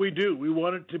Europe, we do. We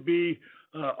want it to be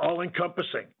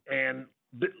all-encompassing. And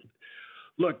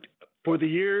look, for the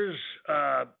years,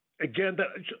 again,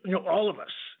 all of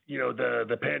us,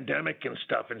 the pandemic and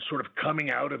stuff and sort of coming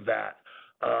out of that,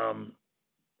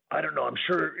 I don't know. I'm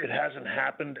sure it hasn't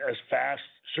happened as fast,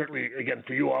 certainly, again,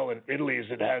 for you all in Italy as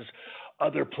it has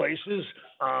other places.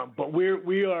 But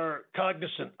we are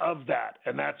cognizant of that.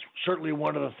 And that's certainly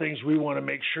one of the things we want to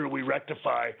make sure we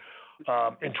rectify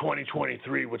in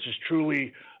 2023, which is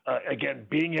truly, again,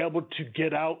 being able to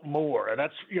get out more. And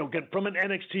that's, again, from an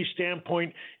NXT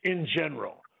standpoint in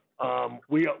general,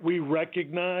 we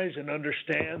recognize and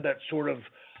understand that sort of,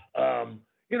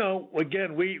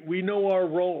 again, we know our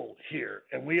role here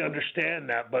and we understand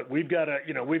that, but we've got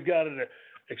an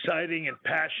exciting and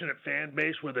passionate fan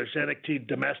base, whether it's NXT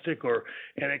domestic or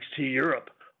NXT Europe.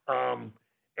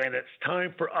 And it's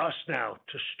time for us now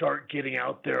to start getting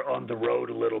out there on the road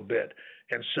a little bit.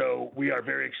 And so we are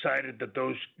very excited that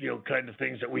those, kind of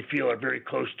things that we feel are very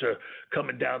close to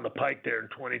coming down the pike there in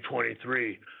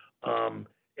 2023.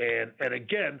 And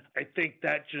again, I think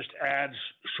that just adds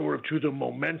sort of to the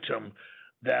momentum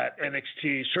that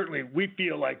NXT, certainly we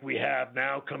feel like we have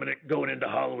now going into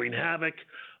Halloween Havoc,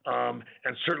 and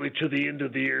certainly to the end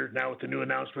of the year now with the new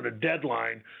announcement of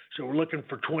Deadline. So we're looking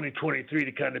for 2023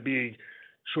 to kind of be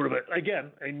sort of,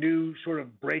 a new sort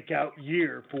of breakout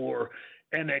year for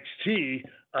NXT,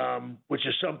 which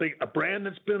is a brand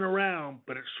that's been around,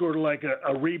 but it's sort of like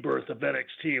a rebirth of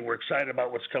NXT, and we're excited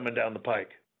about what's coming down the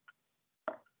pike.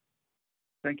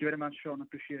 Thank you very much, Shawn.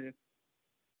 Appreciate it.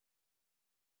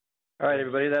 All right,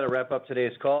 everybody, that'll wrap up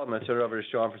today's call. I'm going to turn it over to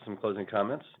Shawn for some closing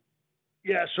comments.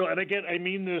 Yeah, so, and again, I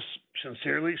mean this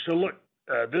sincerely. So, look,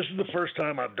 this is the first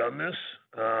time I've done this.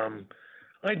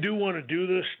 I do want to do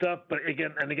this stuff, but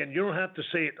again, you don't have to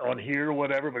say it on here or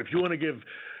whatever. But if you want to give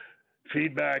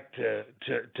feedback to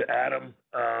Adam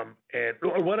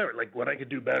or whatever, like what I could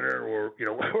do better, or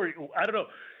or I don't know,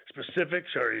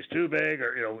 specifics, or he's too big,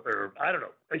 or or I don't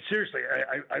know. Seriously,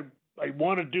 I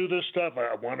want to do this stuff.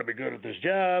 I want to be good at this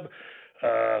job.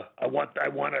 I want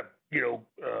to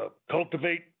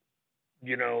cultivate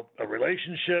a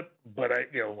relationship, but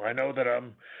I know that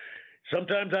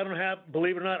sometimes I don't have,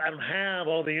 believe it or not, I don't have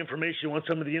all the information on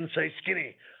some of the inside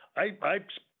skinny. I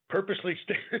purposely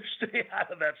stay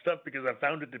out of that stuff because I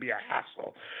found it to be a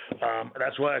hassle.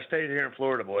 That's why I stayed here in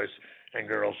Florida, boys and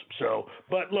girls. So,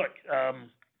 but look,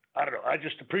 I don't know. I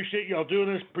just appreciate y'all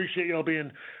doing this. Appreciate y'all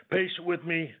being patient with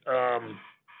me.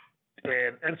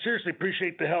 And seriously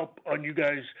appreciate the help on you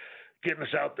guys getting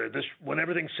us out there. This, when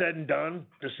everything's said and done,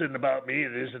 this isn't about me.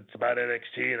 It's about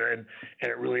NXT, and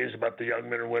it really is about the young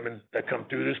men and women that come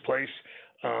through this place.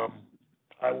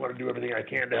 I want to do everything I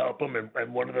can to help them,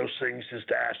 and one of those things is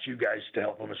to ask you guys to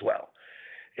help them as well.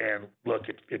 And look,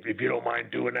 if you don't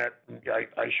mind doing that,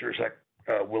 I sure as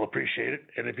heck will appreciate it.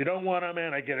 And if you don't want to,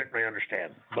 man, I get it and I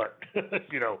understand. But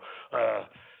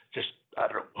just I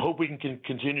don't know. Hope we can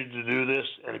continue to do this.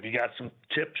 And if you got some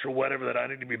tips or whatever that I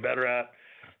need to be better at,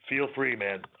 feel free,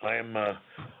 man. I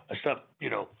stopped,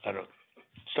 I don't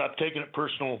stopped taking it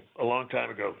personal a long time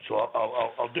ago. So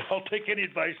I'll take any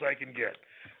advice I can get.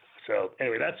 So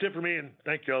anyway, that's it for me, and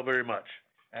thank you all very much.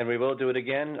 And we will do it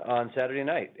again on Saturday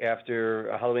night.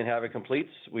 After Halloween Havoc completes,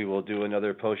 we will do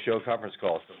another post-show conference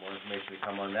call. So more information to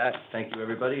come on that. Thank you,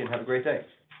 everybody, and have a great day.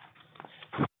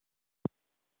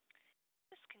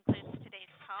 This concludes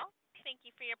today's call. Thank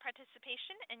you for your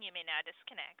participation, and you may now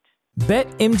disconnect.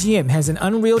 BetMGM has an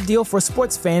unreal deal for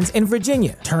sports fans in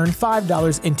Virginia. Turn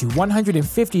 $5 into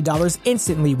 $150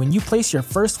 instantly when you place your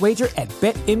first wager at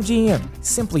BetMGM.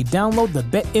 Simply download the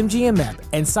BetMGM app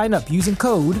and sign up using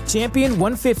code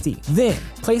Champion150. Then,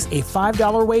 place a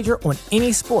 $5 wager on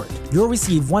any sport. You'll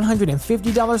receive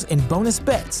 $150 in bonus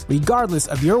bets, regardless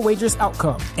of your wager's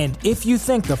outcome. And if you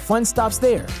think the fun stops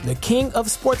there, the King of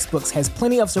Sportsbooks has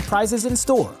plenty of surprises in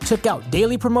store. Check out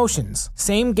daily promotions,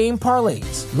 same-game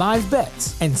parlays, live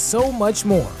bets, and so much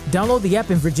more. Download the app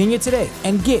in Virginia today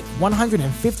and get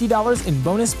 $150 in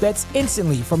bonus bets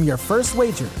instantly from your first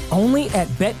wager. Only at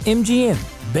BetMGM.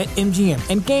 BetMGM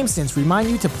and GameSense remind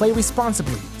you to play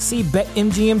responsibly. See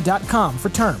BetMGM.com for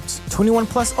terms. 21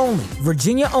 plus only.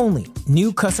 Virginia only.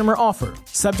 New customer offer.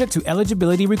 Subject to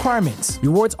eligibility requirements.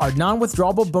 Rewards are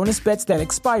non-withdrawable bonus bets that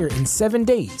expire in 7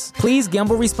 days. Please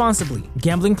gamble responsibly.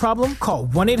 Gambling problem? Call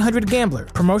 1-800-GAMBLER.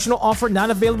 Promotional offer not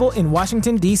available in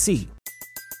Washington, D.C.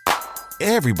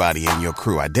 Everybody in your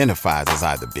crew identifies as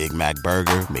either Big Mac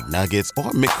Burger, McNuggets,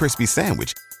 or McCrispy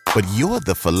Sandwich. But you're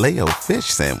the Filet-O-Fish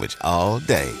Sandwich all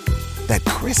day. That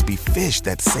crispy fish,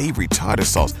 that savory tartar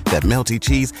sauce, that melty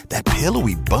cheese, that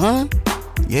pillowy bun.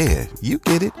 Yeah, you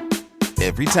get it.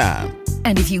 Every time.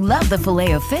 And if you love the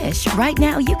Filet-O-Fish, right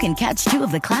now you can catch two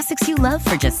of the classics you love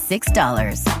for just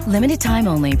 $6. Limited time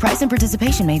only. Price and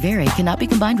participation may vary. Cannot be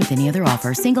combined with any other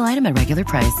offer. Single item at regular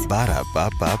price.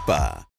 Ba-da-ba-ba-ba.